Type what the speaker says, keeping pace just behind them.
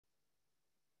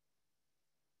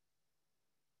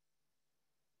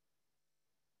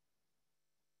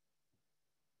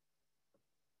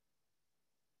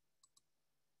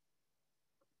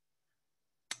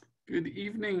Good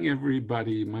evening,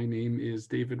 everybody. My name is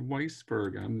David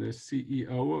Weisberg. I'm the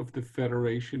CEO of the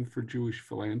Federation for Jewish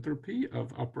Philanthropy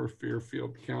of Upper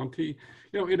Fairfield County.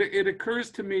 It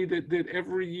occurs to me that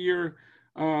every year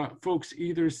folks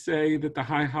either say that the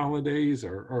high holidays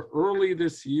are early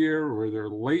this year or they're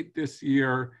late this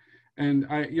year. And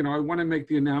I want to make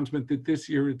the announcement that this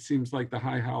year it seems like the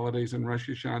high holidays and Rosh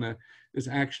Hashanah is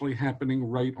actually happening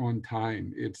right on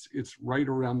time. It's right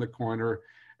around the corner.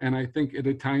 And I think at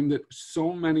a time that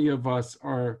so many of us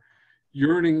are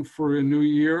yearning for a new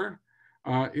year,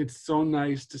 it's so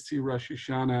nice to see Rosh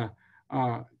Hashanah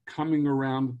coming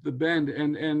around the bend.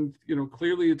 And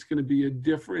clearly it's going to be a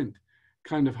different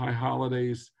kind of high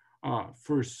holidays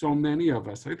for so many of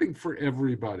us. I think for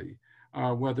everybody,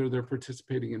 whether they're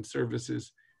participating in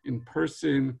services in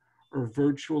person or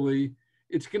virtually,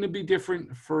 it's going to be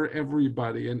different for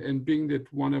everybody. And being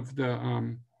that one of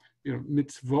the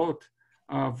mitzvot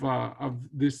of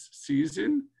this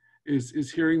season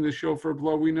is hearing the shofar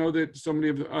blow. We know that so many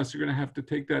of us are going to have to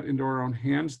take that into our own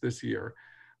hands this year.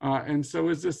 And so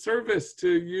as a service to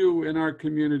you in our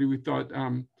community, we thought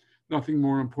nothing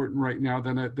more important right now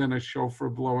than a shofar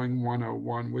blowing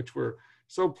 101, which we're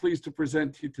so pleased to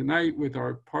present to you tonight with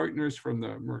our partners from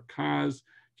the Merkaz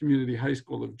Community High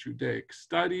School of Judaic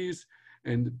Studies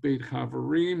and Beit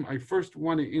Chaverim. I first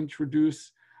want to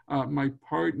introduce my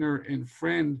partner and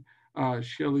friend,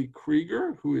 Shelley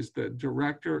Krieger, who is the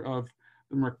director of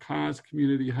the Merkaz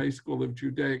Community High School of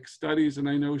Judaic Studies. And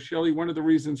I know, Shelley, one of the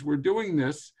reasons we're doing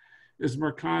this is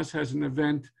Merkaz has an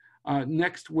event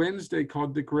next Wednesday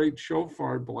called the Great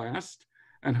Shofar Blast.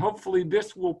 And hopefully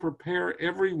this will prepare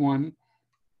everyone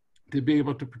to be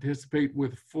able to participate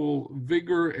with full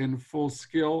vigor and full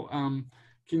skill.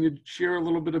 Can you share a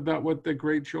little bit about what the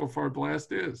Great Shofar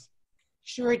Blast is?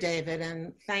 Sure, David,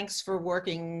 and thanks for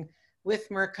working with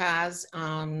Merkaz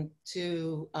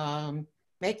to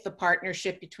make the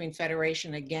partnership between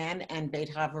Federation again and Beit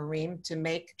Haverim to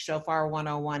make Shofar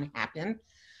 101 happen.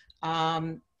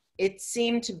 It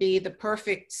seemed to be the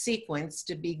perfect sequence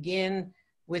to begin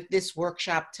with this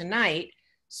workshop tonight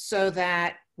so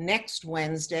that next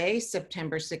Wednesday,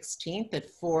 September 16th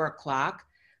at 4 o'clock,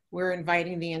 we're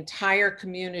inviting the entire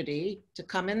community to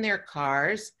come in their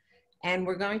cars, and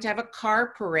we're going to have a car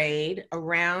parade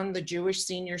around the Jewish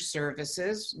Senior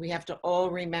Services. We have to all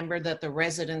remember that the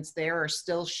residents there are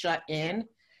still shut in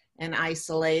and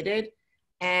isolated,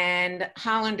 and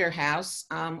Hollander House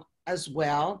as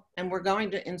well. And we're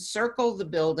going to encircle the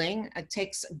building. It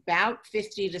takes about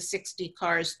 50 to 60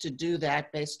 cars to do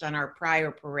that based on our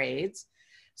prior parades.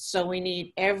 So we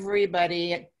need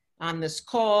everybody on this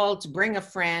call to bring a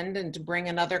friend and to bring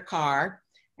another car.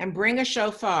 And bring a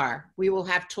shofar. We will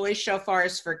have toy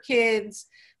shofars for kids.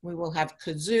 We will have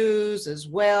kazoos as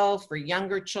well for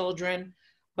younger children.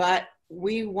 But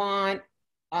we want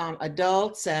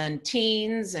adults and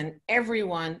teens and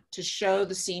everyone to show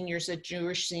the seniors at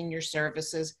Jewish Senior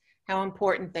Services how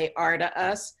important they are to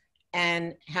us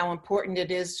and how important it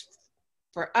is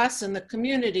for us in the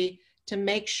community to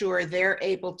make sure they're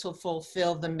able to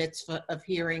fulfill the mitzvah of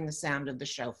hearing the sound of the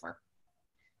shofar.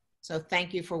 So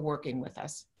thank you for working with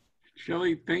us.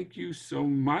 Shelley, thank you so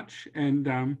much. And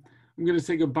I'm going to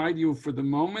say goodbye to you for the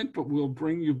moment, but we'll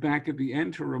bring you back at the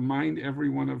end to remind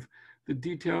everyone of the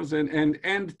details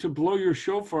and to blow your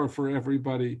shofar for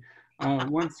everybody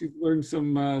once you've learned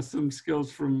some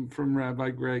skills from Rabbi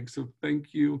Greg. So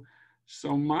thank you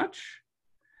so much.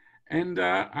 And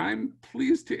I'm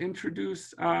pleased to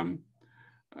introduce someone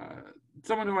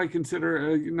who I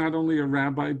consider not only a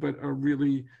rabbi, but a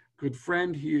really good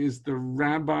friend. He is the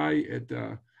rabbi at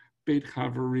Beit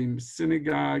Chaverim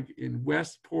Synagogue in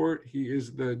Westport. He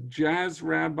is the jazz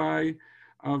rabbi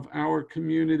of our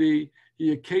community.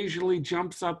 He occasionally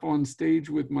jumps up on stage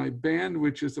with my band,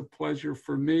 which is a pleasure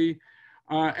for me.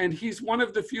 And he's one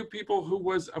of the few people who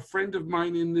was a friend of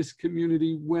mine in this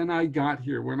community when I got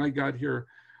here. When I got here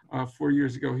 4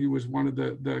 years ago, he was one of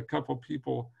the couple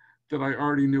people that I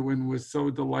already knew and was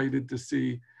so delighted to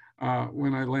see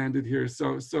when I landed here.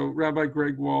 So Rabbi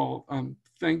Greg Wall,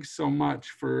 thanks so much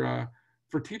for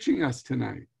teaching us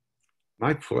tonight.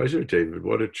 My pleasure, David.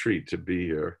 What a treat to be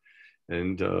here.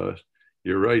 And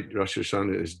you're right, Rosh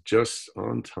Hashanah is just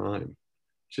on time,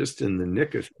 just in the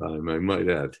nick of time, I might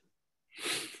add.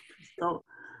 So,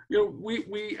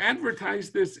 we advertise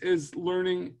this as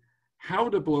learning how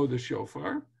to blow the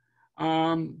shofar,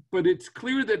 but it's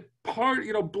clear that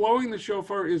blowing the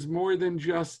shofar is more than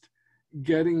just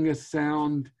getting a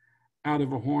sound out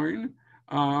of a horn.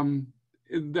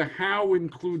 The how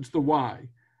includes the why,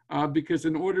 because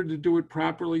in order to do it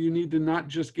properly, you need to not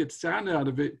just get sound out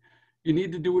of it, You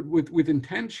need to do it with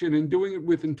intention, and doing it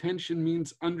with intention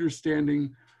means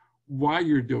understanding why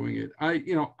you're doing it.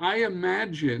 I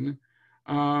imagine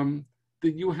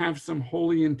that you have some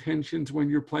holy intentions when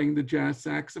you're playing the jazz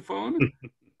saxophone,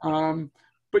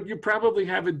 but you probably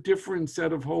have a different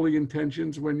set of holy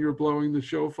intentions when you're blowing the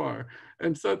shofar.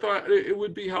 And so I thought it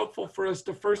would be helpful for us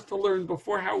to learn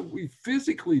before how we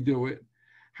physically do it.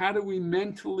 How do we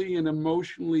mentally and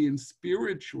emotionally and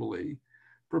spiritually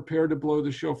prepare to blow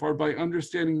the shofar by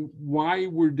understanding why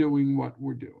we're doing what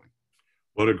we're doing?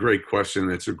 What a great question.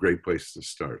 That's a great place to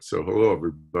start. So hello,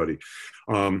 everybody.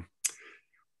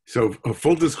 So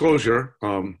full disclosure,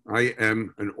 I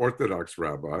am an Orthodox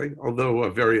rabbi, although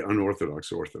a very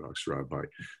unorthodox Orthodox rabbi.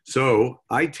 So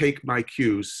I take my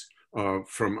cues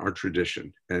from our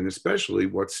tradition, and especially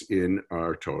what's in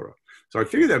our Torah. So I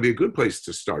figured that'd be a good place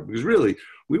to start, because really,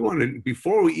 we want to,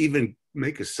 before we even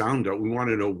make a sound out, we want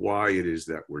to know why it is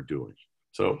that we're doing.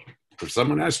 So if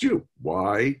someone asked you,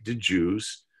 why did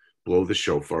Jews blow the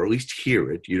shofar, or at least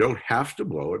hear it? You don't have to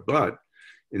blow it, but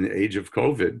in the age of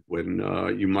COVID, when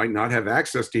you might not have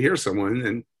access to hear someone,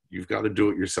 and you've got to do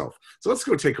it yourself. So let's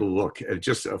go take a look at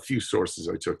just a few sources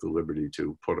I took the liberty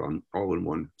to put on all in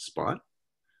one spot.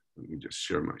 Let me just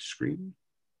share my screen.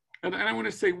 And I want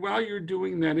to say, while you're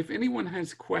doing that, if anyone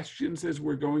has questions as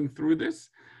we're going through this,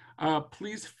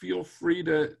 please feel free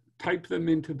to type them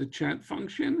into the chat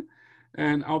function,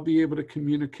 and I'll be able to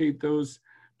communicate those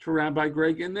to Rabbi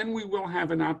Greg. And then we will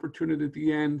have an opportunity at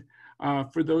the end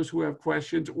for those who have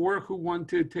questions or who want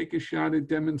to take a shot at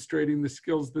demonstrating the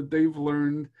skills that they've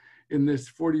learned in this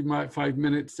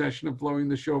 45-minute session of blowing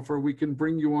the shofar. We can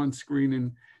bring you on screen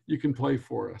and you can play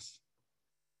for us.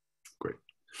 Great.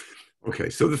 Okay,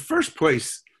 so the first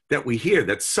place that we hear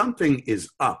that something is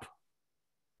up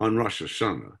on Rosh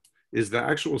Hashanah is the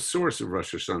actual source of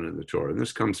Rosh Hashanah in the Torah. And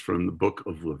this comes from the book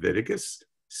of Leviticus,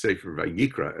 Sefer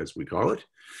Vayikra, as we call it.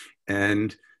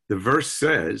 And the verse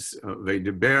says,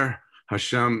 Vaydeber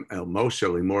Hashem el Moshe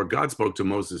lemor, God spoke to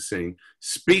Moses saying,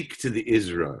 speak to the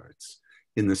Israelites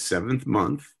in the 7th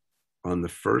month, on the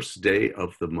first day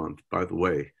of the month. By the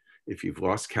way, if you've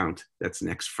lost count, that's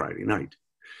next Friday night.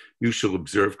 You shall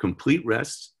observe complete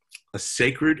rest, a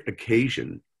sacred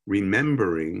occasion,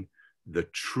 remembering the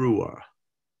Truah.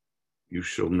 You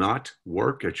shall not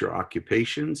work at your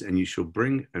occupations, and you shall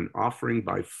bring an offering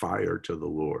by fire to the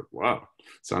Lord. Wow,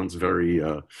 sounds very,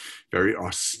 very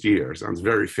austere. Sounds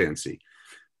very fancy.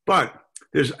 But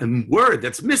there's a word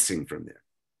that's missing from there.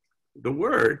 The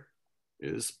word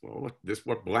is, well,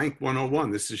 what blank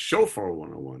 101. This is Shofar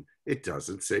 101. It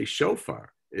doesn't say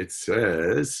shofar. It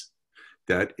says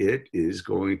that it is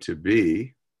going to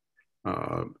be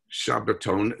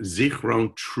Shabbaton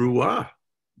Zichron Truah.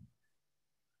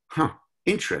 Huh,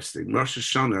 interesting. Rosh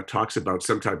Hashanah talks about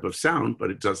some type of sound,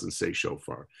 but it doesn't say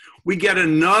shofar. We get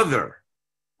another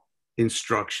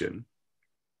instruction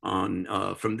on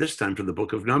from this time from the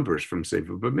book of Numbers, from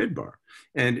Sefer Bamidbar,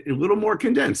 and a little more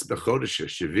condensed. B'chodesh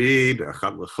Hashivi,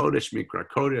 b'echad l'chodesh mikra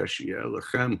kodesh yeh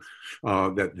lechem,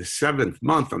 that the 7th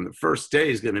month on the first day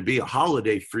is going to be a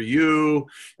holiday for you,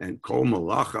 and kol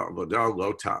malacha avodah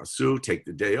lo ta'asu, take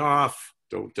the day off,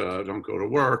 don't go to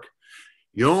work.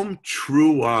 Yom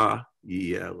Truah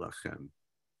yeh lechem.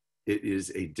 It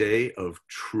is a day of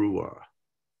Truah.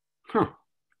 Huh,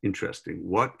 interesting.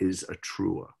 What is a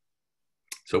Truah?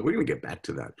 So we're going to get back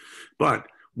to that. But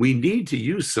we need to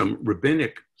use some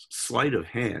rabbinic sleight of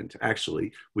hand.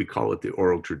 Actually, we call it the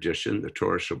oral tradition, the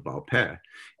Torah Sheba'al Peh.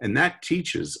 And that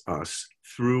teaches us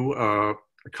through a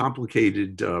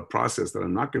complicated process that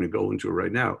I'm not going to go into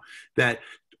right now, that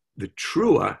the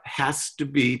Truah has to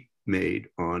be made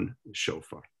on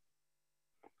shofar.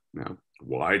 Now,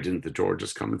 why didn't the Torah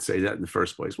just come and say that in the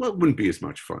first place? Well, it wouldn't be as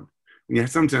much fun. Yeah,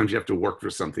 sometimes you have to work for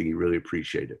something you really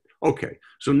appreciate it. Okay,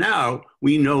 so now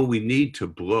we know we need to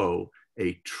blow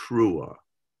a truah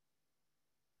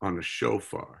on a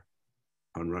shofar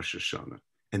on Rosh Hashanah.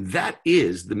 And that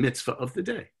is the mitzvah of the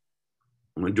day.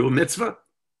 I'm going to do a mitzvah,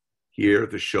 hear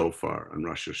the shofar on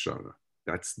Rosh Hashanah.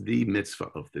 That's the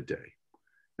mitzvah of the day.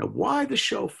 Now, why the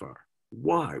shofar?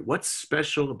 Why? What's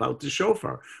special about the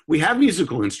shofar? We have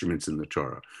musical instruments in the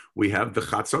Torah. We have the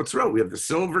chatzotzrot. We have the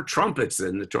silver trumpets,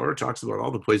 and the Torah talks about all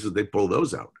the places they pull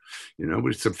those out. You know,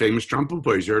 but it's some famous trumpet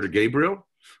players. You heard of Gabriel?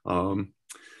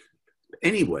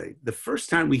 Anyway, the first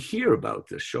time we hear about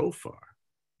the shofar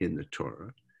in the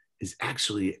Torah is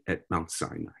actually at Mount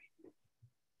Sinai.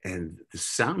 And the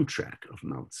soundtrack of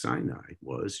Mount Sinai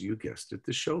was, you guessed it,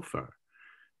 the shofar.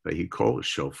 But he called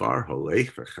shofar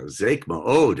holech v'chazek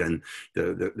ma'od, and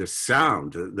the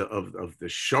sound of the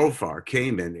shofar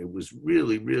came, and it was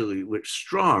really, really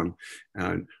strong.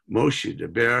 And Moshe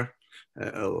deber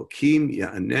Elokim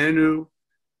Ya'anenu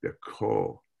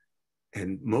B'Kol.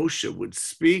 And Moshe would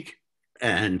speak,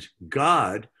 and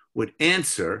God would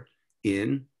answer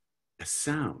in a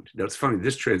sound. Now, it's funny,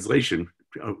 this translation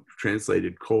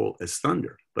translated kol as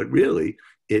thunder, but really,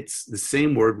 it's the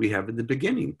same word we have in the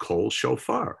beginning, kol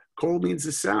shofar. Kol means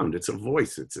a sound. It's a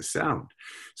voice. It's a sound.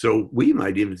 So we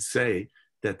might even say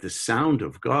that the sound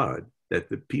of God that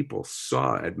the people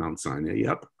saw at Mount Sinai,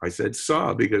 yep, I said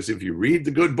saw, because if you read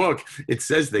the good book, it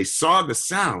says they saw the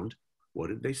sound. What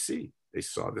did they see? They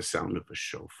saw the sound of a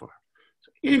shofar.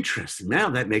 Interesting. Now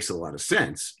that makes a lot of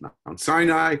sense. Mount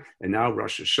Sinai, and now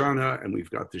Rosh Hashanah, and we've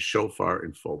got the shofar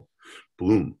in full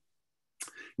bloom.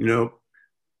 You know,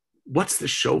 what's the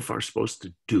shofar supposed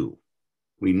to do?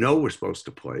 We know we're supposed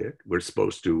to play it. We're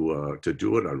supposed to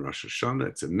do it on Rosh Hashanah.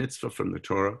 It's a mitzvah from the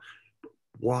Torah.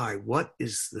 Why? What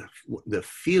is the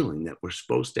feeling that we're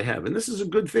supposed to have? And this is a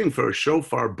good thing for a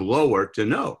shofar blower to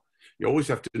know. You always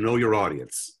have to know your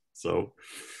audience. So,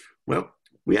 well,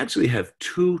 we actually have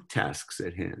two tasks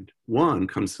at hand. One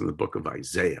comes from the book of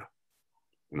Isaiah.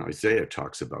 And Isaiah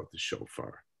talks about the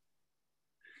shofar.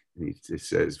 And it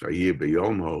says, Vayir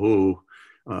b'yom hahu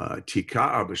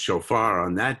tika'a b'shofar.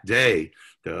 On that day,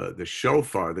 the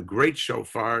shofar, the great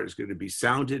shofar, is going to be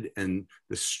sounded, and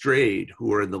the strayed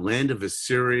who are in the land of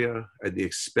Assyria and the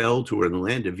expelled who are in the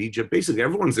land of Egypt, basically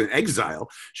everyone's in exile,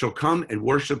 shall come and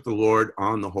worship the Lord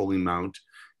on the holy mount,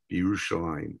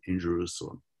 Yerushalayim, in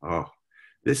Jerusalem. Oh,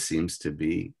 this seems to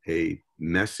be a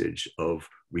message of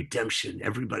redemption.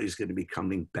 Everybody's going to be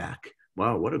coming back.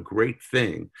 Wow, what a great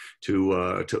thing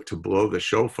to blow the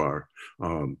shofar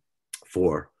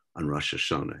for on Rosh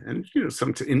Hashanah. And, you know,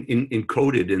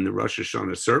 encoded in the Rosh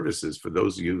Hashanah services, for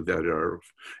those of you that are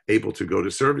able to go to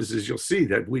services, you'll see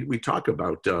that we talk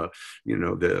about, you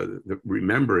know, the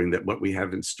remembering that what we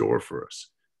have in store for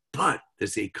us. But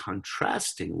there's a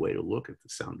contrasting way to look at the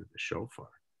sound of the shofar.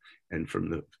 And from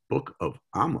the book of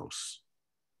Amos,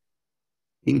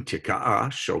 Im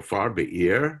tika'a shofar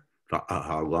be'ir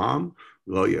va'ahalam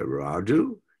lo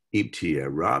yeradu, im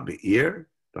tiyera be'ir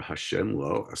v'Hashem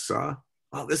lo asa.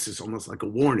 Oh, this is almost like a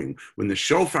warning. When the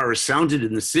shofar is sounded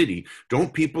in the city,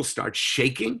 don't people start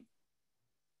shaking?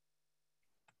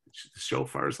 The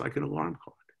shofar is like an alarm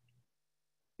clock.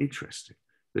 Interesting.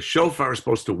 The shofar is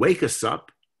supposed to wake us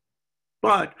up,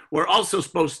 but we're also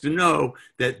supposed to know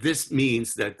that this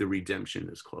means that the redemption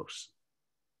is close.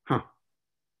 Huh.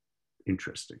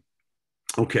 Interesting.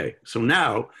 Okay, so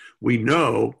now we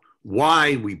know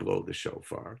why we blow the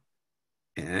shofar,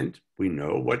 and we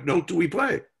know what note do we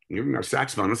play. Even our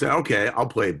saxophone will say, okay, I'll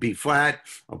play a B flat,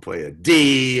 I'll play a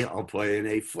D, I'll play an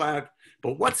A flat,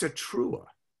 but what's a trua?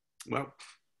 Well,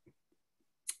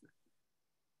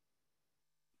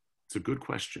 it's a good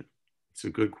question. It's a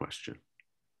good question.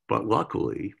 But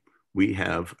luckily, we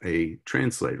have a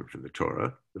translator for the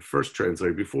Torah. The first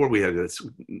translator, before we had this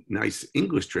nice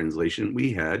English translation,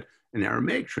 we had an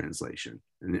Aramaic translation.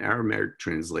 And the Aramaic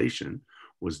translation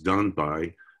was done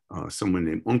by someone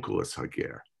named Onkelos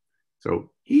Hager.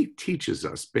 So he teaches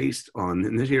us based on,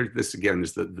 and here, this again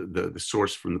is the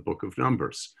source from the book of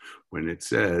Numbers, when it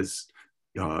says,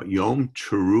 Yom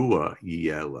Teruah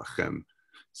yeh lachem.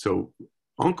 So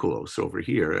Onkelos over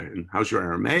here, and how's your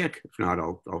Aramaic? If not,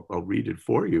 I'll read it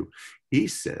for you. He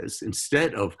says,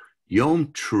 instead of Yom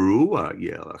Teruah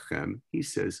yeh lachem, he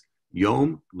says,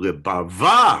 Yom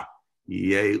Lebava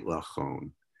yeh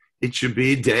lachon. It should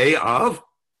be a day of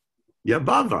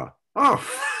Yabava. Oh,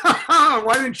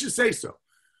 why didn't you say so?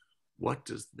 What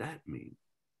does that mean?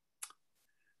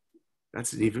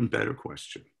 That's an even better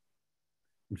question.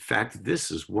 In fact,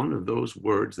 this is one of those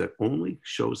words that only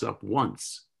shows up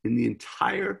once in the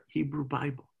entire Hebrew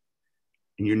Bible.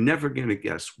 And you're never going to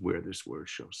guess where this word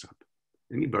shows up.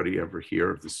 Anybody ever hear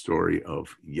of the story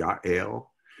of Yael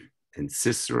and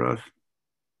Sisera?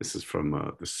 This is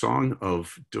from the Song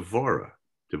of Devorah.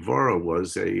 Devorah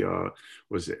was a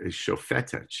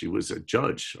shofetet. She was a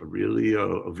judge,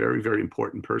 a very, very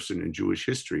important person in Jewish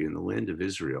history in the land of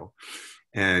Israel.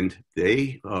 And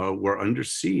they were under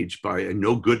siege by a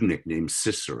no-goodnik named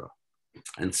Sisera.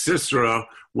 And Sisera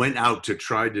went out to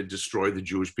try to destroy the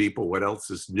Jewish people. What else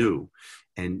is new?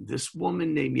 And this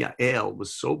woman named Yael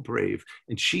was so brave,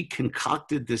 and she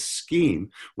concocted this scheme.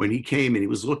 When he came and he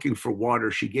was looking for water,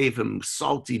 she gave him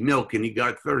salty milk, and he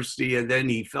got thirsty, and then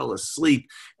he fell asleep,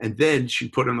 and then she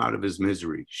put him out of his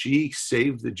misery. She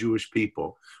saved the Jewish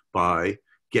people by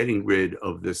getting rid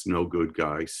of this no-good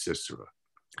guy, Sisera.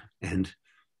 And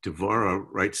Devorah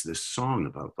writes this song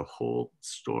about the whole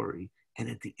story. And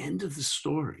at the end of the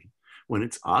story, when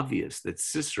it's obvious that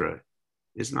Sisera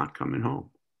is not coming home,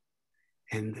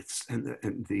 and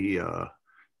the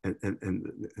and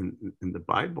the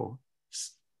Bible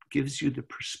gives you the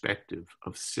perspective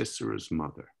of Sisera's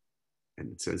mother.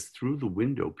 And it says, through the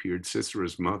window peered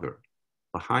Sisera's mother.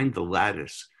 Behind the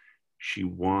lattice, she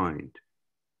whined,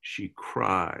 she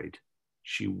cried,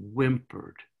 she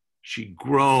whimpered, she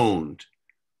groaned.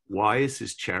 Why is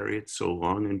his chariot so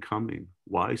long in coming?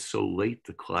 Why so late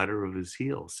the clatter of his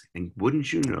heels? And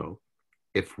wouldn't you know,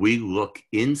 if we look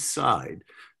inside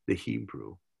the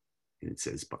Hebrew, and it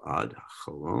says, Ba'ad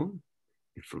hachalon,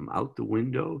 from out the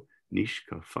window,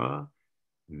 nishkafa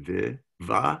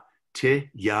va te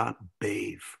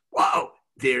yabev. Wow,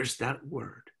 there's that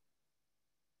word.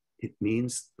 It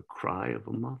means the cry of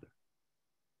a mother.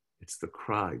 It's the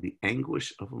cry, the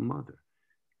anguish of a mother.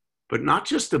 But not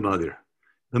just a mother,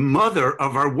 the mother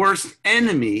of our worst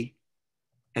enemy,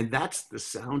 and that's the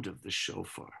sound of the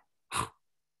shofar.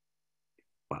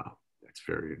 Wow, that's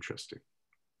very interesting.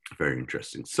 Very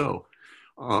interesting. So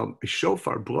a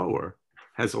shofar blower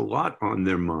has a lot on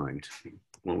their mind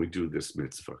when we do this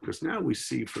mitzvah, because now we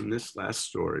see from this last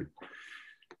story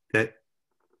that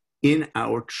in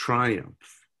our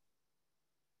triumph,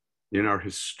 in our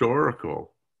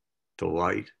historical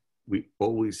delight, we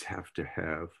always have to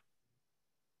have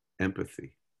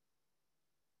empathy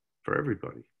for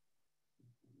everybody.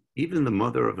 Even the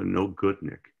mother of a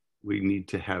no-goodnik, we need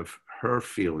to have her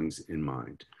feelings in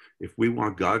mind. If we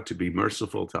want God to be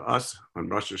merciful to us on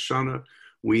Rosh Hashanah,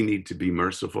 we need to be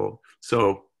merciful.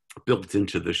 So built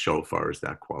into the shofar is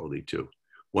that quality too.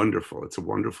 Wonderful. It's a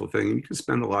wonderful thing. And you can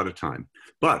spend a lot of time.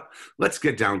 But let's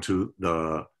get down to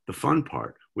the fun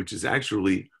part, which is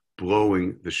actually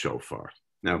blowing the shofar.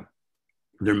 Now,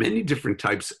 there are many different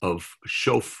types of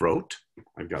shofrot.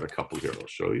 I've got a couple here. I'll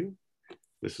show you.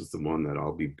 This is the one that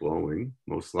I'll be blowing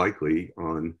most likely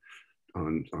on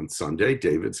Sunday.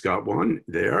 David's got one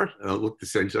there. Look the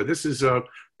same. So this is a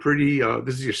pretty,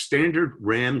 this is your standard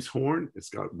ram's horn. It's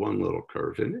got one little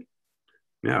curve in it.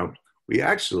 Now, we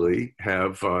actually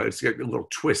have, it's got a little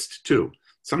twist too.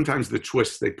 Sometimes the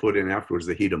twists they put in afterwards,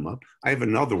 they heat them up. I have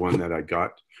another one that I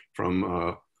got from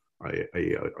a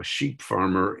sheep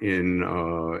farmer in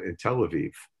Tel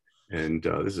Aviv. And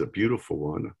this is a beautiful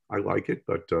one. I like it,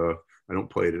 but I don't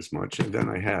play it as much. And then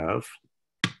I have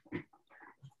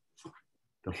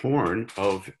the horn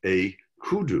of a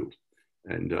kudu.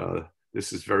 And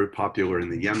this is very popular in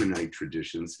the Yemenite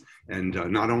traditions. And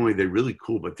not only are they really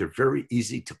cool, but they're very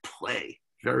easy to play.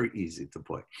 Very easy to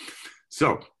play.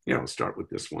 So, yeah, I'll start with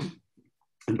this one.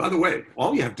 And by the way,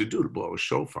 all you have to do to blow a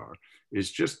shofar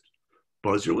is just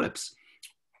buzz your lips.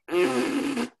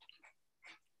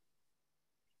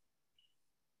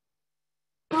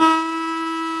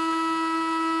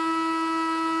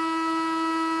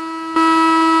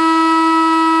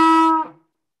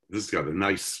 This has got a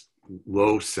nice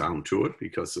low sound to it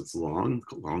because it's long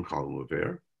column of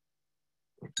air.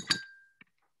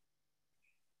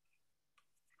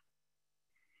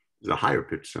 There's a higher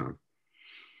pitch sound.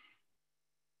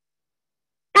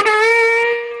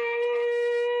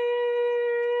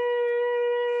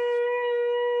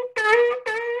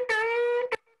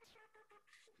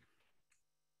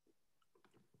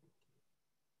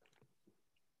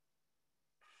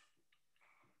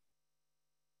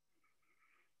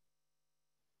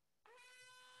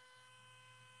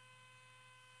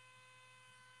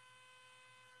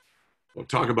 Well,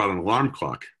 talk about an alarm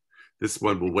clock. This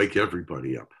one will wake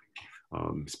everybody up,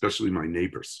 especially my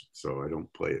neighbors. So I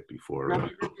don't play it before. Now,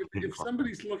 if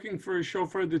somebody's looking for a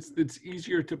shofar that's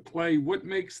easier to play, what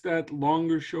makes that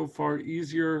longer shofar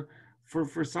easier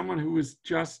for someone who is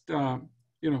just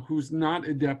who's not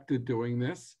adept at doing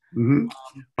this? Mm-hmm.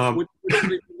 What are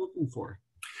they looking for?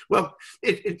 Well,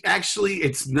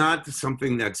 it's not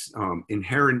something that's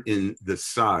inherent in the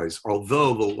size,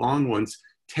 although the long ones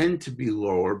tend to be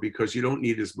lower because you don't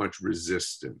need as much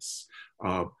resistance.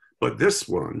 But this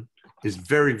one is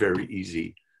very, very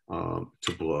easy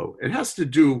to blow. It has to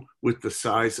do with the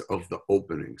size of the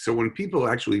opening. So when people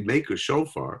actually make a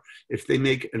shofar, if they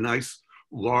make a nice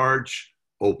large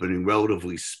opening,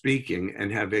 relatively speaking,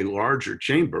 and have a larger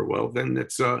chamber, well, then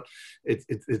it's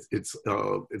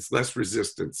less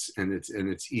resistance and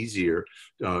it's easier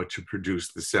to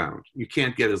produce the sound. You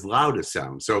can't get as loud a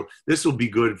sound, so this will be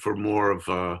good for more of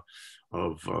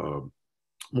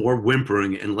more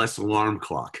whimpering and less alarm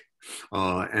clock.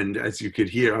 And as you could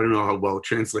hear, I don't know how well it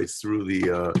translates through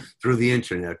the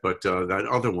internet, but that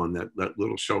other one, that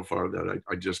little shofar that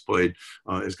I just played,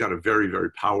 has got a very,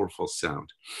 very powerful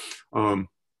sound. Now,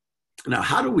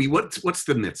 what's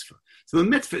the mitzvah? So the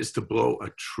mitzvah is to blow a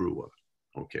trua.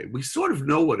 Okay, we sort of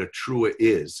know what a trua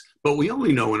is, but we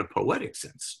only know in a poetic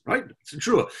sense, right? It's a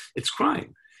trua. It's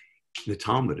crying. The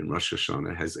Talmud in Rosh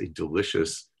Hashanah has a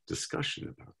delicious discussion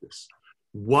about this.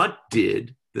 What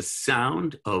did the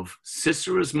sound of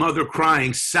Sisera's mother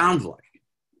crying sound like?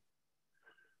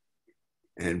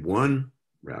 And one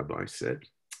rabbi said,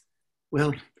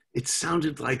 well, it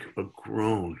sounded like a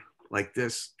groan, like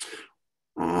this.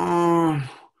 Oh,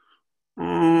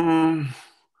 oh,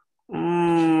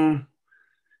 oh.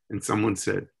 And someone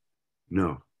said,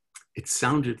 no, it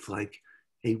sounded like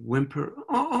a whimper.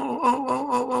 Oh, oh, oh, oh,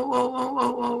 oh, oh, oh,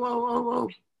 oh, oh, oh, oh, oh.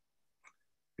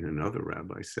 And another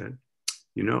rabbi said,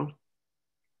 you know,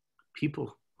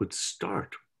 people would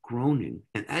start groaning.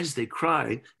 And as they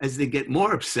cry, as they get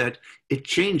more upset, it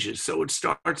changes. So it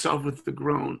starts off with the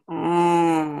groan.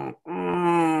 Oh,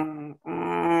 oh, oh,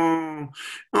 oh,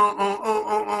 oh, oh,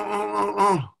 oh, oh, oh,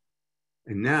 oh.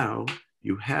 And now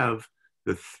you have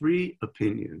the three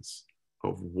opinions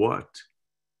of what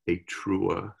a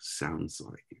trua sounds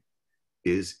like.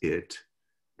 Is it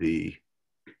the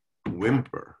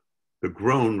whimper, the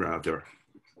groan rather?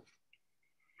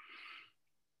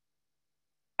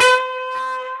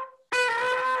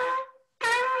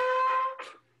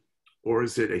 Or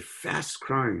is it a fast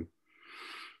crying?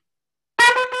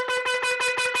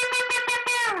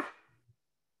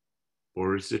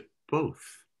 Or is it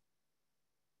both?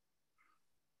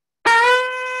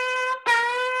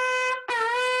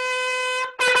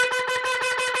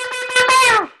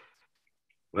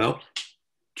 Well,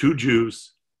 two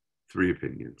Jews, three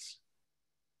opinions.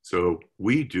 So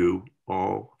we do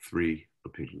all three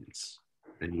opinions.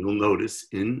 And you'll notice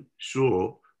in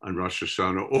shul on Rosh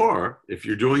Hashanah, or if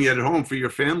you're doing it at home for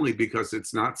your family because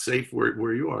it's not safe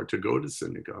where you are to go to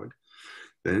synagogue,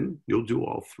 then you'll do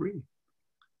all three.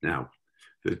 Now,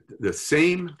 the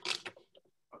same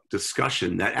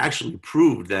discussion that actually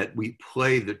proved that we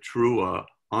play the trua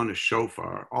on a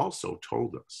shofar also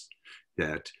told us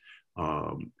that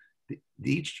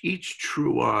each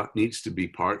trua needs to be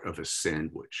part of a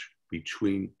sandwich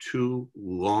between two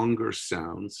longer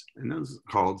sounds, and those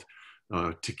are called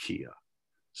tekiah.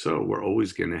 So we're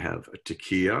always going to have a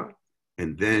tekiah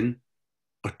and then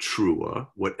a trua,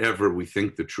 whatever we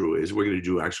think the trua is. We're going to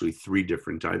do actually three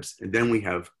different types, and then we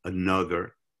have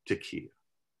another tekiah.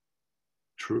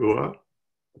 Trua,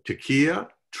 tekiah,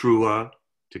 trua,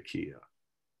 tekiah.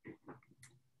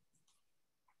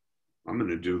 I'm going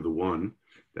to do the one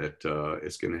that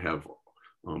is going to have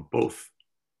both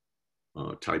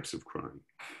types of crying.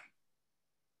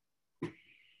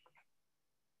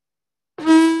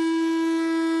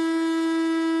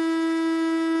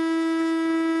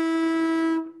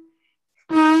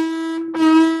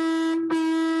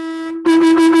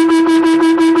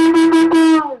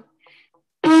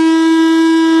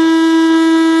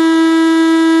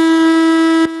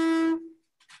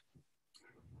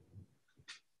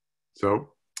 So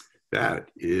that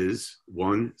is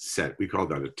one set. We call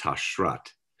that a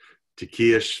tashrat.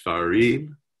 Tekiah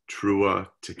Shfarim, Trua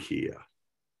Tekiah.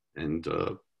 And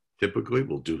typically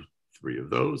we'll do three of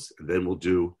those. And then we'll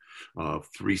do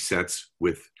three sets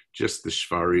with just the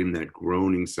Shfarim, that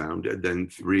groaning sound, and then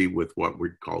three with what we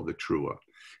call the Trua.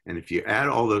 And if you add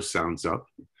all those sounds up,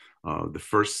 the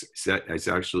first set is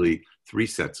actually three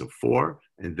sets of four,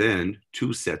 and then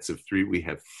two sets of three. We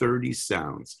have 30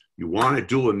 sounds. You want to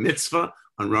do a mitzvah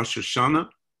on Rosh Hashanah?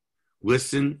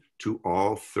 Listen to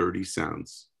all 30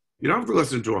 sounds. You don't have to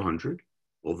listen to 100,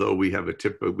 although we have a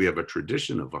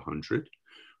tradition of 100.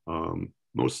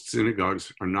 Most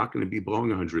synagogues are not going to be blowing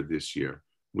 100 this year.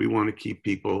 We want to keep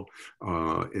people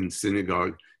in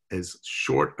synagogue as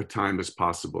short a time as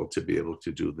possible to be able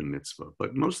to do the mitzvah.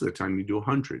 But most of the time you do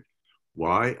 100.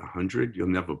 Why 100? You'll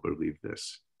never believe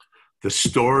this. The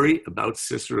story about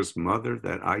Sisera's mother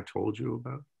that I told you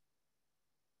about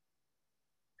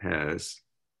has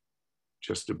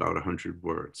just about 100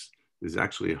 words. There's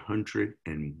actually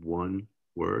 101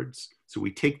 words. So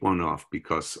we take one off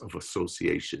because of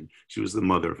association. She was the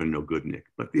mother of a no-goodnik,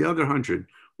 but the other 100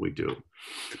 we do.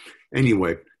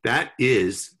 Anyway, that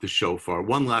is the shofar.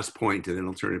 One last point, and then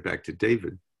I'll turn it back to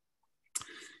David.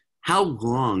 How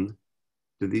long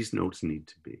do these notes need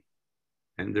to be?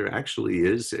 And there actually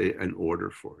is an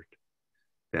order for it.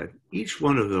 That each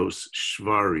one of those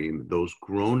shvarim, those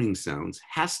groaning sounds,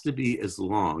 has to be as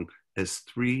long as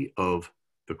three of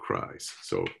the cries.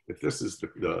 So if this is the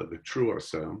trua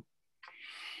sound,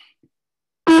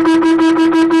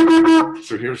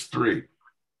 so here's three.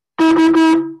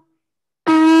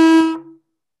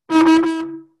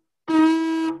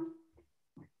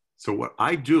 So what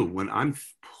I do when I'm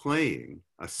playing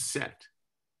a set,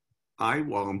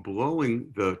 while I'm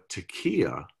blowing the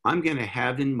tekiah, I'm going to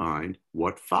have in mind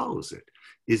what follows it.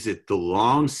 Is it the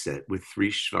long set with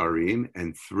three shvarim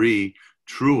and three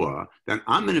trua? Then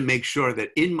I'm going to make sure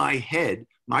that in my head,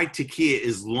 my tekiah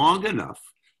is long enough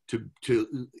to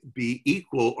be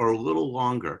equal or a little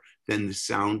longer than the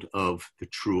sound of the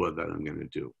trua that I'm going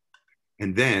to do.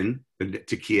 And then the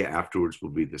tekiah afterwards will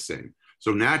be the same.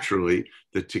 So naturally,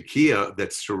 the tekiah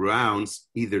that surrounds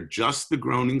either just the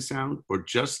groaning sound or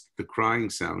just the crying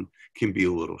sound can be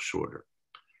a little shorter.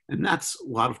 And that's a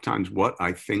lot of times what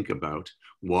I think about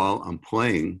while I'm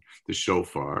playing the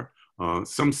shofar.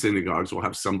 Some synagogues will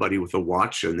have somebody with a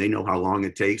watch and they know how long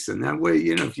it takes. And that way,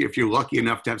 you know, if you're lucky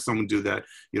enough to have someone do that,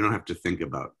 you don't have to think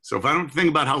about it. So if I don't think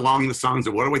about how long the songs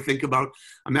are, what do I think about?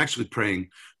 I'm actually praying,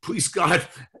 please God,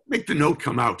 make the note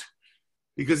come out.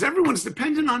 Because everyone's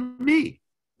dependent on me.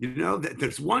 You know,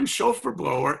 there's one shofar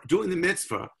blower doing the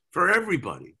mitzvah for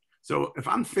everybody. So if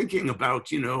I'm thinking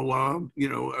about,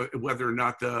 whether or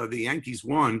not the Yankees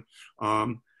won,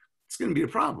 it's going to be a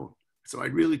problem. So I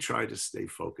really try to stay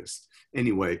focused.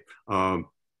 Anyway,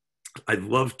 I'd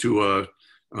love to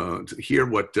hear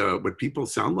what people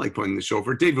sound like playing the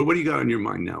shofar. David, what do you got on your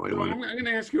mind now? I'm going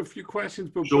to ask you a few questions,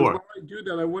 but sure. Before I do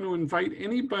that, I want to invite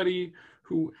anybody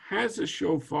who has a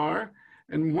shofar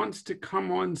and wants to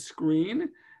come on screen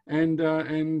and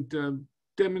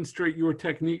demonstrate your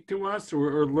technique to us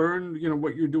or learn,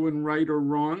 what you're doing right or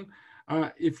wrong.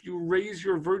 If you raise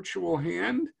your virtual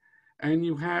hand and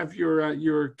you have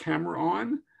your camera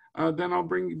on, then I'll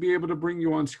be able to bring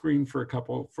you on screen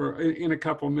in a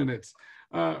couple minutes.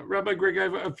 Rabbi Greg, I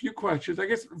have a few questions. I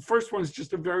guess the first one is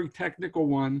just a very technical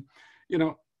one.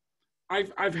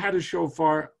 I've had a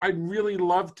shofar. I'd really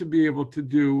love to be able to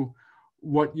do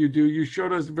what you do. You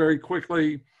showed us very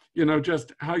quickly,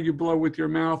 just how you blow with your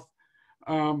mouth.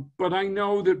 But I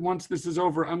know that once this is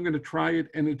over, I'm going to try it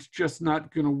and it's just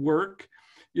not going to work.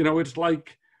 It's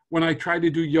like when I try to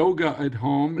do yoga at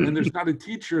home and there's not a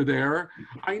teacher there,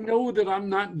 I know that I'm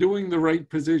not doing the right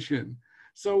position.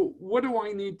 So what do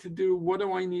I need to do? What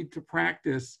do I need to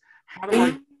practice? How do I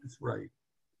do this right?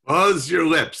 Buzz your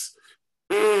lips.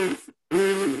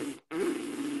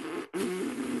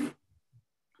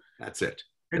 That's it.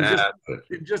 And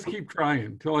just keep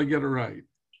trying till I get it right.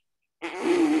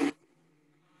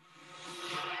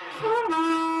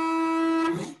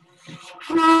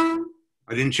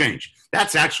 I didn't change.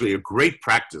 That's actually a great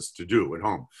practice to do at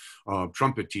home.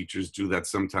 Trumpet teachers do that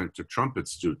sometimes to trumpet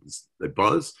students. They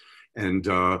buzz, and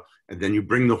then you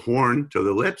bring the horn to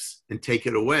the lips and take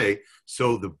it away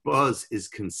so the buzz is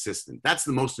consistent. That's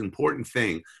the most important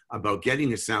thing about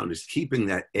getting a sound, is keeping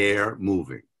that air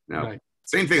moving. Now, right.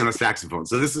 Same thing on a saxophone.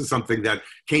 So this is something that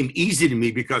came easy to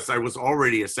me because I was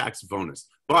already a saxophonist.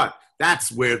 But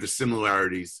that's where the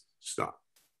similarities stop.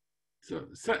 So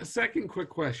second quick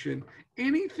question,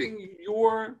 anything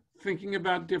you're thinking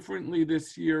about differently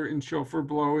this year in shofar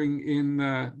blowing in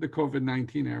the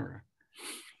COVID-19 era?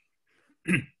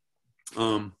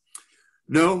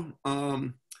 No,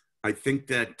 I think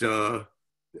that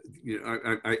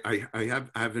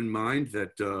I have in mind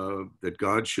that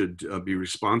God should be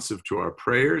responsive to our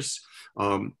prayers.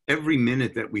 Every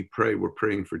minute that we pray, we're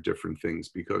praying for different things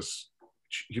because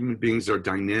human beings are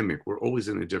dynamic. We're always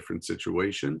in a different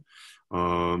situation.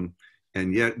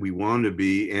 And yet we want to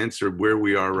be answered where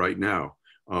we are right now.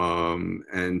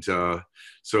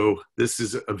 So this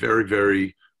is a very,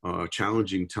 very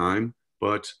challenging time.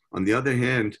 But on the other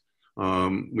hand,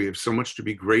 we have so much to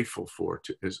be grateful for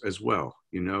as well,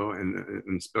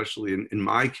 and especially in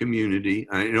my community.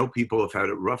 I know people have had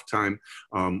a rough time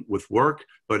with work,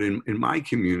 but in my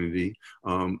community,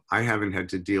 I haven't had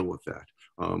to deal with that.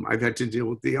 I've had to deal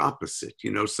with the opposite.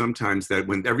 Sometimes that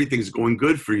when everything's going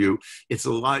good for you, it's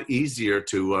a lot easier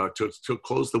to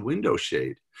close the window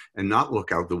shade and not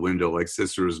look out the window like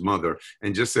Sister's mother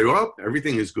and just say, well,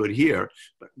 everything is good here.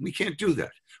 But we can't do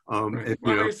that. Right.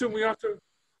 I assume we also,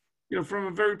 from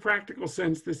a very practical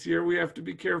sense this year, we have to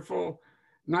be careful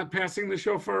not passing the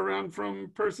shofar around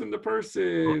from person to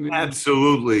person. Oh,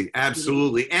 absolutely.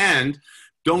 Absolutely. And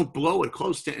don't blow it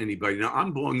close to anybody. Now,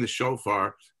 I'm blowing the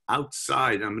shofar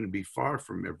outside. I'm going to be far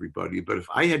from everybody. But if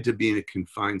I had to be in a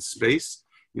confined space,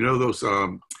 those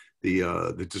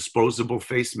the disposable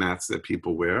face mats that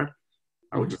people wear,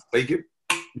 I would just take it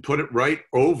and put it right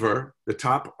over the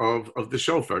top of the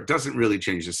shofar. It doesn't really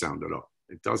change the sound at all.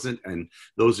 It doesn't. And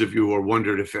those of you who are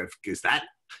wondered if is that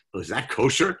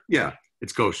kosher? Yeah,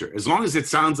 it's kosher. As long as it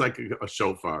sounds like a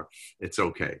shofar, it's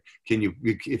okay.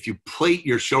 If you plate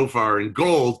your shofar in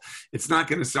gold, it's not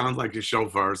going to sound like a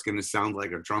shofar. It's going to sound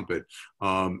like a trumpet.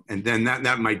 And then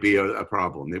that might be a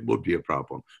problem. It would be a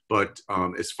problem. But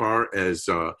as far as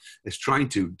trying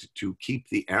to keep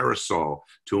the aerosol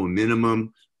to a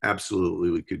minimum, absolutely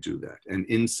we could do that. And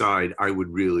inside, I would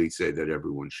really say that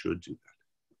everyone should do that.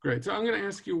 Great. So I'm going to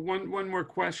ask you one more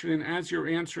question, and as you're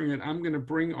answering it, I'm going to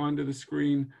bring onto the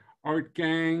screen Art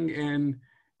Gang and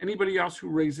anybody else who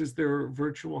raises their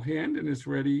virtual hand and is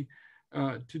ready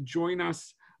to join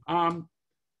us.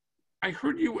 I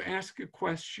heard you ask a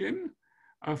question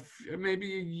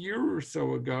maybe a year or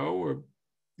so ago, or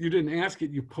you didn't ask it,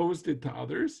 you posed it to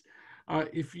others.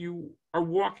 If you are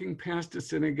walking past a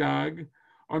synagogue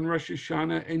on Rosh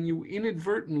Hashanah and you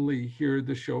inadvertently hear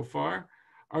the shofar,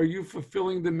 are you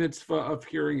fulfilling the mitzvah of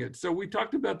hearing it? So we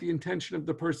talked about the intention of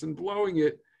the person blowing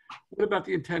it. What about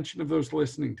the intention of those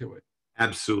listening to it?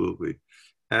 Absolutely.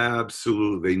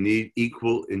 Absolutely. They need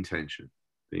equal intention.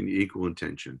 They need equal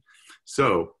intention.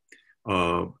 So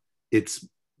it's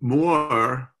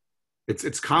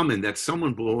common that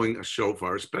someone blowing a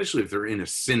shofar, especially if they're in a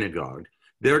synagogue,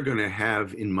 they're going to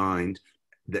have in mind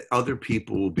that other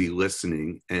people will be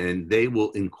listening and they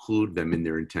will include them in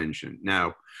their intention.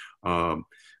 Now,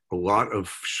 a lot of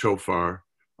shofar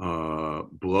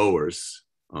blowers,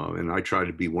 and I try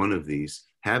to be one of these,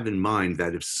 have in mind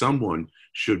that if someone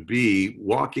should be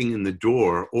walking in the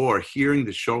door or hearing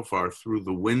the shofar through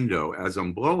the window as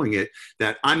I'm blowing it,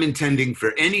 that I'm intending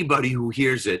for anybody who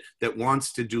hears it that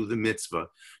wants to do the mitzvah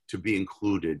to be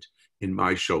included in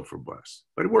my shofar blast.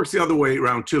 But it works the other way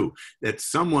around too, that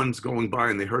someone's going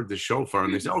by and they heard the shofar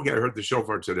and they say, okay, I heard the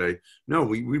shofar today. No,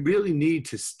 we really need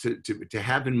to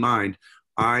have in mind,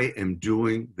 I am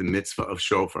doing the mitzvah of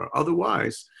shofar.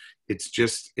 Otherwise, it's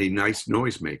just a nice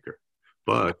noisemaker.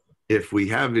 But if we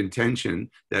have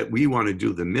intention that we want to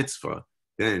do the mitzvah,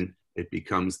 then it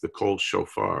becomes the kol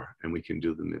shofar and we can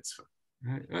do the mitzvah.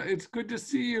 Right. It's good to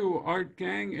see you, Art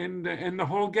Gang, and the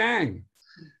whole gang.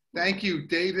 Thank you,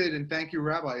 David, and thank you,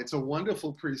 Rabbi. It's a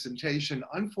wonderful presentation.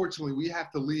 Unfortunately, we have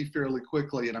to leave fairly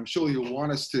quickly, and I'm sure you'll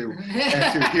want us to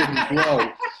after you hear me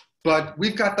blow. But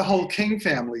we've got the whole King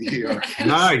family here.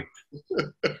 Nice.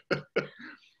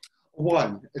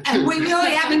 One. And we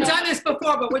really haven't done this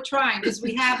before, but we're trying because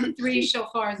we have 3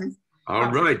 shofars.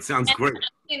 All right, sounds great. We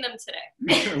cleaned them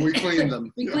today. We cleaned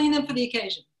them. We cleaned them for the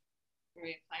occasion. Are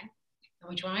we fine? Are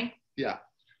we trying? Yeah.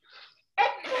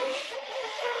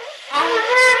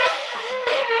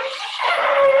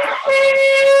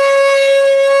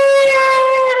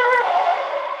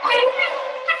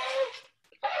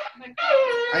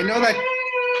 I know that.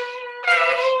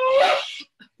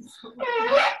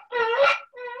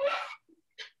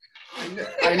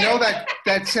 I know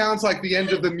that sounds like the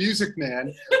end of the Music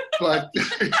Man, but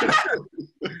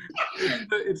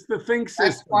it's the think system.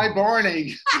 That's why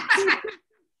Barney.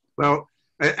 Well,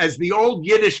 as the old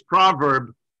Yiddish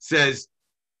proverb says,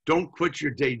 don't quit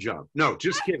your day job. No,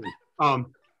 just kidding.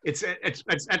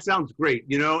 That sounds great,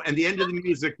 you know, and the end of the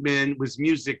Music Man was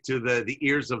music to the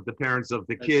ears of the parents of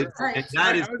the kids, right. and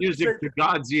that is music to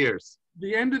God's ears.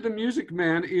 The end of the Music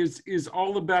Man is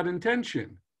all about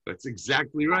intention. That's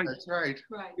exactly right. That's right.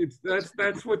 Right.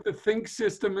 That's what the think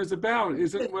system is about.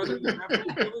 Isn't whether you have the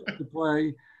ability to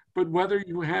play, but whether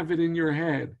you have it in your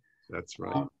head. That's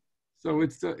right. So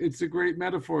it's a great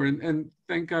metaphor, and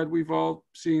thank God we've all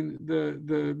seen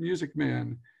the Music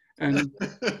Man. And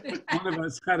one of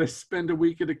us had to spend a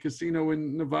week at a casino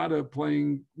in Nevada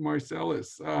playing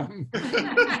Marcellus. Wow. Thank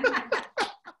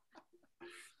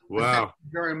you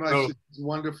very much. Oh. It's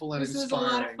wonderful and This was a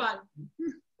inspiring. lot of fun.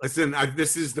 Listen,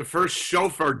 this is the first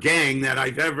shofar gang that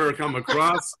I've ever come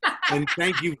across, and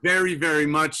thank you very, very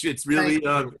much. It's really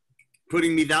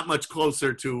putting me that much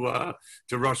closer to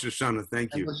Rosh Hashanah.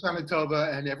 Thank you. And Lashana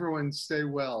Tova, and everyone stay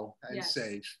well and Yes.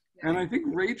 safe. And I think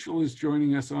Rachel is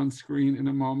joining us on screen in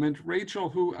a moment. Rachel,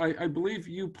 who I believe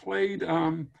you played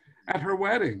at her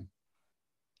wedding.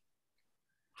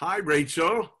 Hi,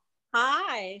 Rachel.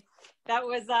 Hi. That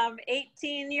was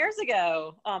 18 years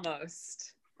ago,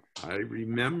 almost. I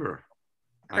remember.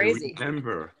 Crazy. I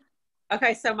remember.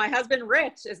 Okay, so my husband,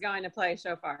 Rich, is going to play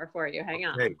shofar for you. Hang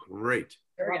on. Okay, great.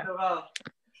 Here we go.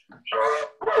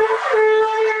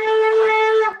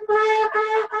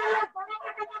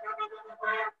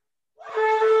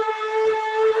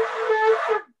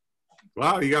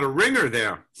 Wow, you got a ringer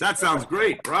there. That sounds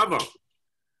great. Bravo.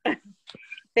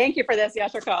 Thank you for this,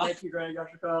 Yasher Call. Thank you, Greg.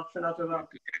 Yasher Call. Shana Tova.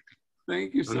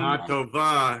 Thank you so Shana much.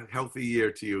 Tova. Healthy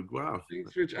year to you. Wow.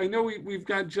 Thanks, Rich. I know we've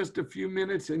got just a few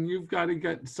minutes, and you've got to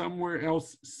get somewhere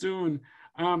else soon.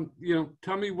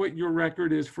 Tell me what your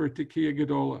record is for Tekiah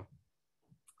Gedola.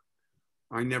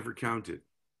 I never counted.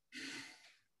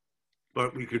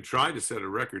 But we could try to set a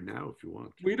record now if you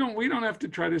want. We don't have to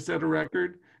try to set a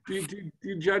record. Do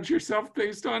you judge yourself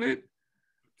based on it?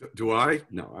 Do I?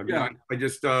 No. I mean, Yeah. I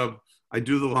just I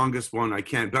do the longest one I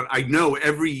can. But I know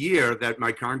every year that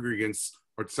my congregants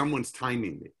or someone's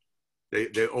timing me.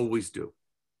 They always do.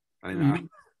 And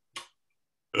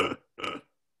All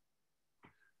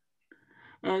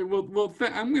right, well,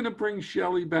 I'm going to bring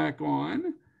Shelley back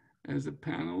on as a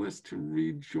panelist to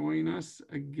rejoin us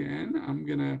again. I'm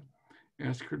going to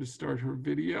ask her to start her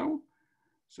video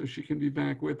so she can be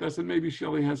back with us. And maybe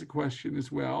Shelley has a question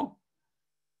as well.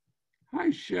 Hi,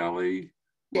 Shelley.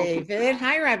 David.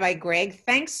 Hi, Rabbi Greg.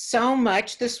 Thanks so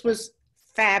much. This was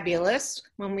fabulous.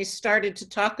 When we started to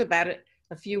talk about it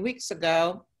a few weeks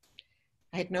ago,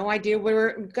 I had no idea where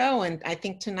it would go. And I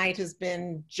think tonight has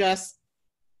been just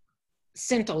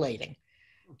scintillating.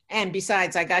 And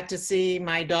besides, I got to see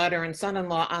my daughter and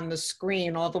son-in-law on the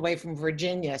screen all the way from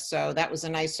Virginia. So that was a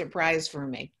nice surprise for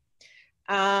me.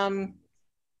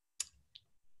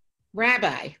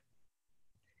 Rabbi.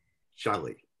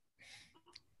 Shelley.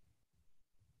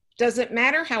 Does it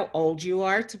matter how old you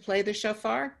are to play the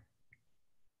shofar?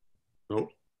 No.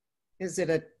 Is it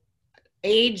a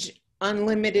age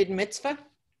unlimited mitzvah?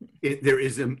 There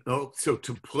is so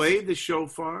to play the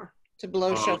shofar, To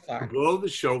blow shofar. to blow the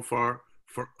shofar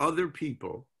for other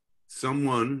people,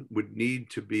 someone would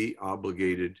need to be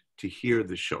obligated to hear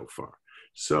the shofar.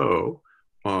 So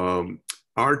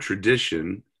our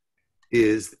tradition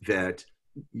is that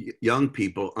young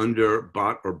people under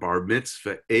bat or bar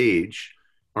mitzvah age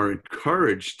are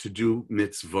encouraged to do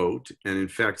mitzvot. And in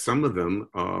fact, some of them,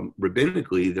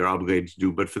 rabbinically, they're obligated to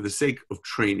do, but for the sake of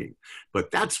training.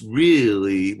 But that's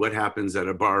really what happens at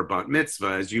a bar bat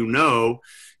mitzvah. As you know,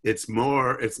 it's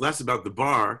less about the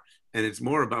bar and it's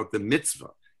more about the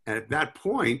mitzvah. And at that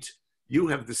point, you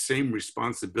have the same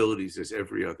responsibilities as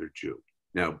every other Jew.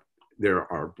 Now, there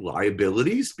are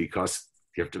liabilities because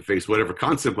you have to face whatever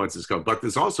consequences come, but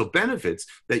there's also benefits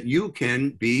that you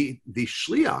can be the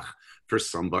shliach for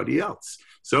somebody else.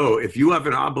 So if you have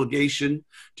an obligation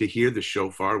to hear the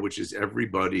shofar, which is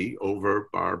everybody over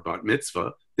bar bat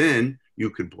mitzvah, then you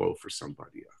can blow for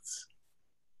somebody else.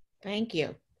 Thank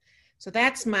you. So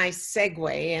that's my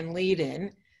segue and lead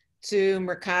in to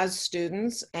Merkaz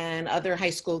students and other high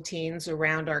school teens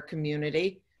around our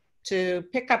community to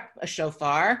pick up a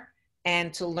shofar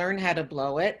and to learn how to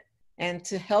blow it and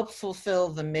to help fulfill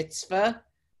the mitzvah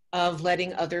of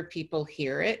letting other people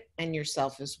hear it and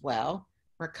yourself as well.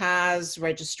 Merkaz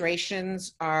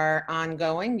registrations are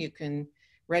ongoing. You can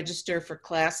register for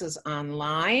classes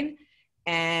online,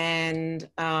 and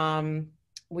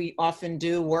we often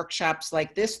do workshops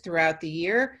like this throughout the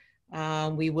year.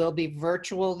 We will be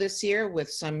virtual this year with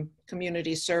some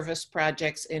community service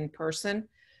projects in person.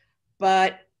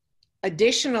 But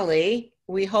additionally,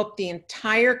 we hope the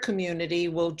entire community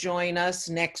will join us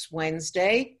next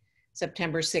Wednesday,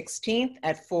 September 16th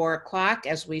at 4 o'clock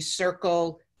as we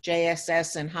circle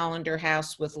JSS and Hollander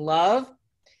House with love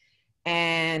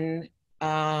and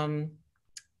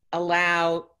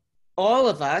allow all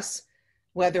of us,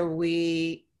 whether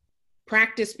we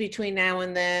practice between now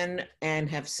and then and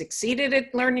have succeeded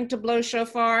at learning to blow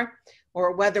shofar,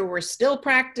 or whether we're still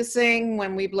practicing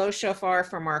when we blow shofar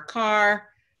from our car,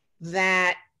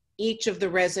 that each of the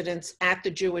residents at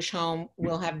the Jewish home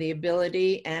will have the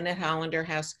ability, and at Hollander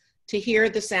House, to hear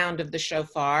the sound of the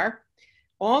shofar.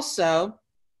 Also,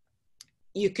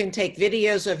 you can take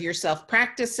videos of yourself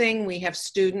practicing. We have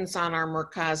students on our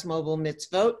Merkaz Mobile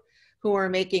Mitzvot who are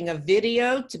making a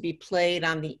video to be played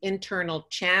on the internal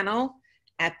channel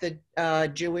at the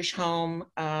Jewish home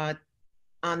on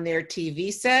their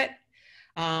TV set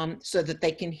so that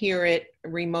they can hear it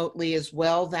remotely as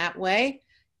well that way.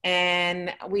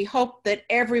 And we hope that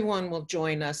everyone will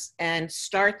join us and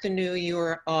start the new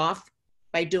year off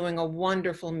by doing a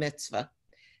wonderful mitzvah.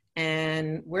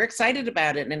 And we're excited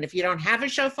about it. And if you don't have a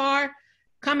shofar,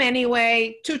 come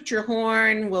anyway, toot your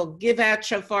horn. We'll give out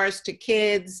shofars to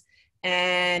kids.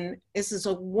 And this is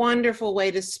a wonderful way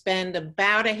to spend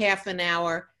about a half an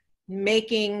hour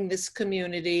making this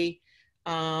community,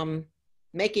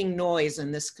 making noise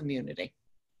in this community.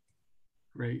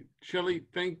 Great. Shelley,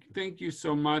 thank you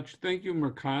so much. Thank you,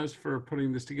 Merkaz, for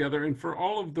putting this together and for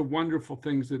all of the wonderful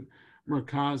things that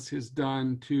Merkaz has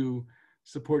done to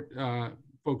support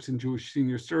folks in Jewish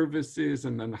Senior Services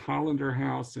and then the Hollander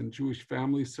House and Jewish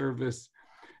Family Service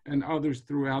and others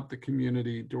throughout the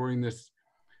community during this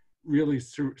really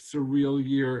surreal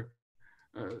year.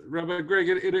 Rabbi Greg,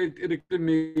 it occurred to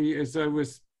me as I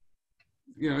was,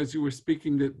 as you were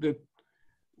speaking that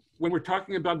when we're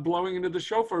talking about blowing into the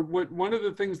shofar, one of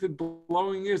the things that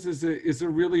blowing is a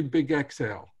really big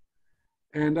exhale.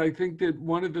 And I think that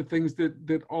one of the things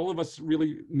that all of us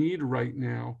really need right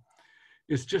now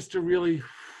is just a really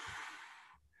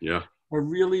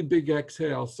big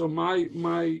exhale. So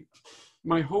my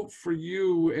hope for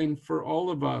you and for all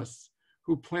of us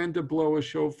who plan to blow a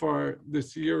shofar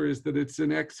this year is that it's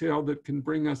an exhale that can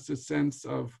bring us a sense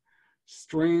of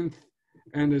strength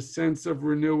and a sense of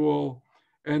renewal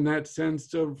and that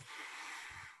sense of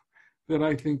that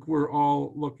I think we're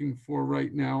all looking for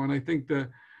right now. And I think the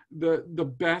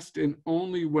best and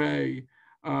only way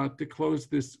to close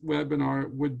this webinar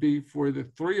would be for the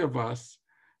three of us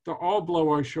to all blow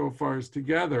our shofars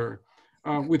together,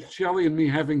 with Shelley and me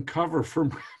having cover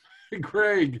from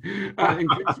Greg. In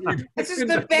case we This is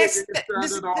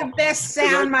the best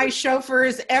sound my chauffeur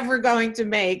is ever going to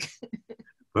make.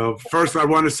 Well, first I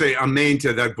want to say amen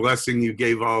to that blessing you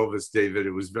gave all of us, David.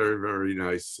 It was very, very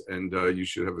nice. And you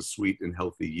should have a sweet and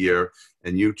healthy year.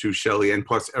 And you too, Shelley, and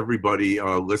plus everybody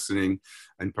listening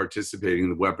and participating in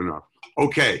the webinar.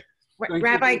 Okay.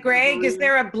 Rabbi Greg, is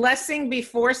there a blessing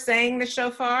before saying the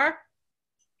shofar?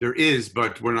 There is,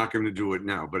 but we're not going to do it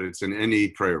now, but it's in any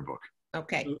prayer book.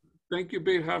 Okay. Thank you,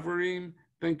 Beit Chaverim.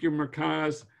 Thank you,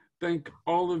 Merkaz. Thank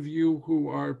all of you who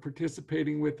are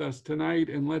participating with us tonight.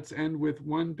 And let's end with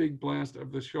one big blast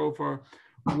of the shofar.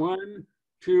 1,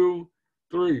 2,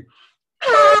 3.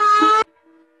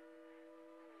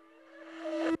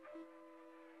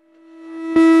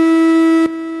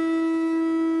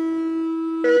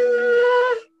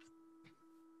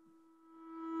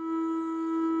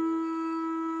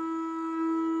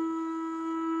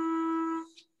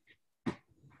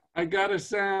 I got a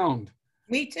sound.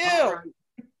 Me too.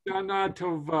 Shana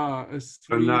Tova, a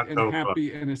sweet and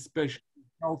happy and especially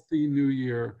healthy new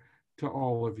year to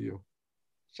all of you.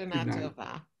 Shana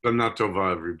Tova. Shana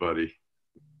Tova, everybody.